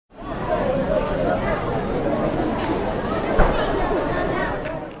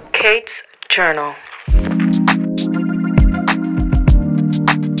Kate's Journal.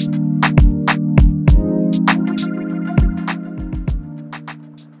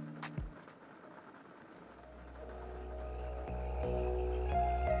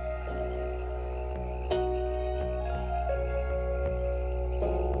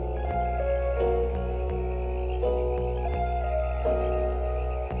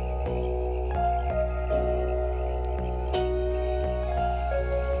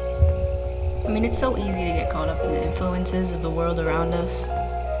 I mean, it's so easy to get caught up in the influences of the world around us.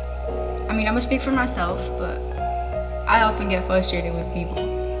 I mean, I'm gonna speak for myself, but I often get frustrated with people.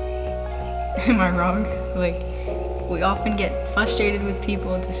 Am I wrong? We often get frustrated with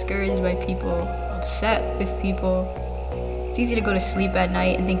people, discouraged by people, upset with people. It's easy to go to sleep at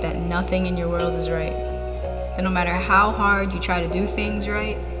night and think that nothing in your world is right. That no matter how hard you try to do things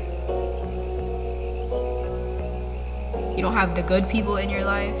right, you don't have the good people in your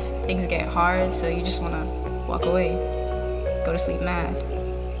life. Things get hard, so you just want to walk away, go to sleep mad.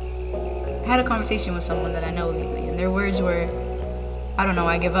 I had a conversation with someone that I know lately, and their words were, I don't know,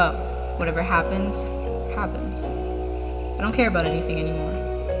 I give up. Whatever happens, happens. I don't care about anything anymore.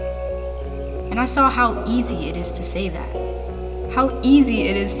 And I saw how easy it is to say that. How easy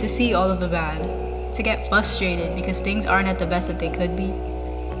it is to see all of the bad, to get frustrated because things aren't at the best that they could be.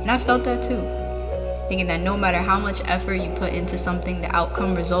 And I felt that too. Thinking that no matter how much effort you put into something, the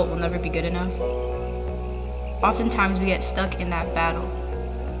outcome result will never be good enough. Oftentimes we get stuck in that battle,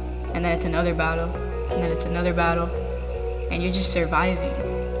 and then it's another battle, and then it's another battle, and you're just surviving.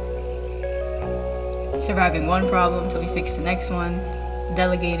 Surviving one problem till we fix the next one,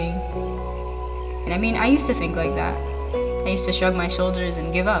 delegating. And I mean, I used to think like that. I used to shrug my shoulders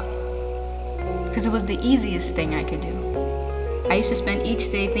and give up, because it was the easiest thing I could do. I used to spend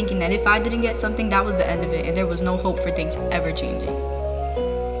each day thinking that if I didn't get something, that was the end of it, and there was no hope for things ever changing.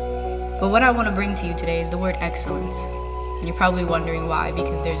 But what I want to bring to you today is the word excellence. And you're probably wondering why,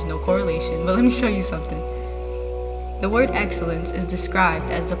 because there's no correlation, but let me show you something. The word excellence is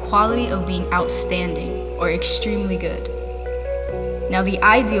described as the quality of being outstanding or extremely good. Now, the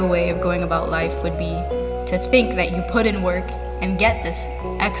ideal way of going about life would be to think that you put in work and get this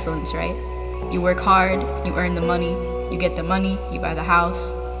excellence, right? You work hard, you earn the money, you get the money, you buy the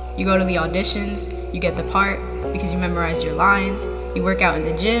house, you go to the auditions, you get the part because you memorize your lines, you work out in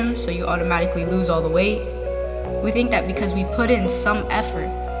the gym so you automatically lose all the weight. We think that because we put in some effort,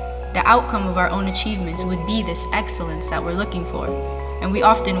 the outcome of our own achievements would be this excellence that we're looking for, and we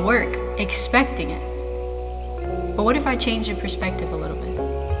often work expecting it. But what if I change your perspective a little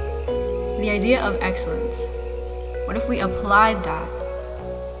bit? The idea of excellence, what if we applied that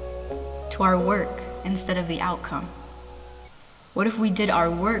to our work instead of the outcome? What if we did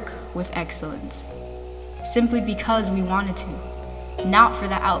our work with excellence, simply because we wanted to, not for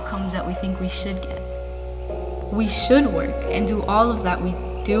the outcomes that we think we should get? We should work and do all of that we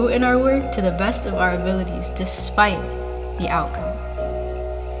do in our work to the best of our abilities, despite the outcome.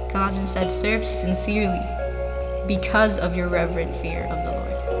 Colossians said, serve sincerely because of your reverent fear of the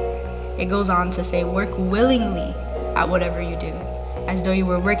Lord. It goes on to say, work willingly at whatever you do, as though you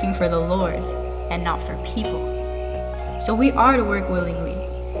were working for the Lord and not for people. So we are to work willingly,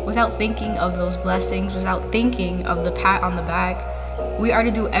 without thinking of those blessings, without thinking of the pat on the back. We are to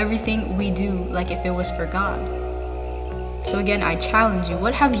do everything we do like if it was for God. So again, I challenge you,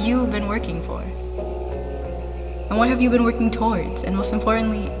 what have you been working for? And what have you been working towards? And most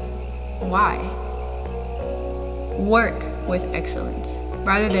importantly, why? Work with excellence,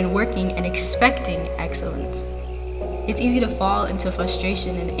 rather than working and expecting excellence. It's easy to fall into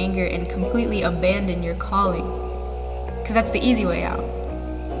frustration and anger and completely abandon your calling, because that's the easy way out.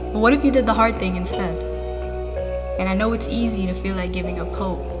 But what if you did the hard thing instead? And I know it's easy to feel like giving up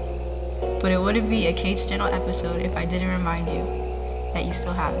hope, but it wouldn't be a Kate's Journal episode if I didn't remind you that you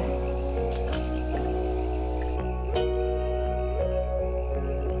still have it.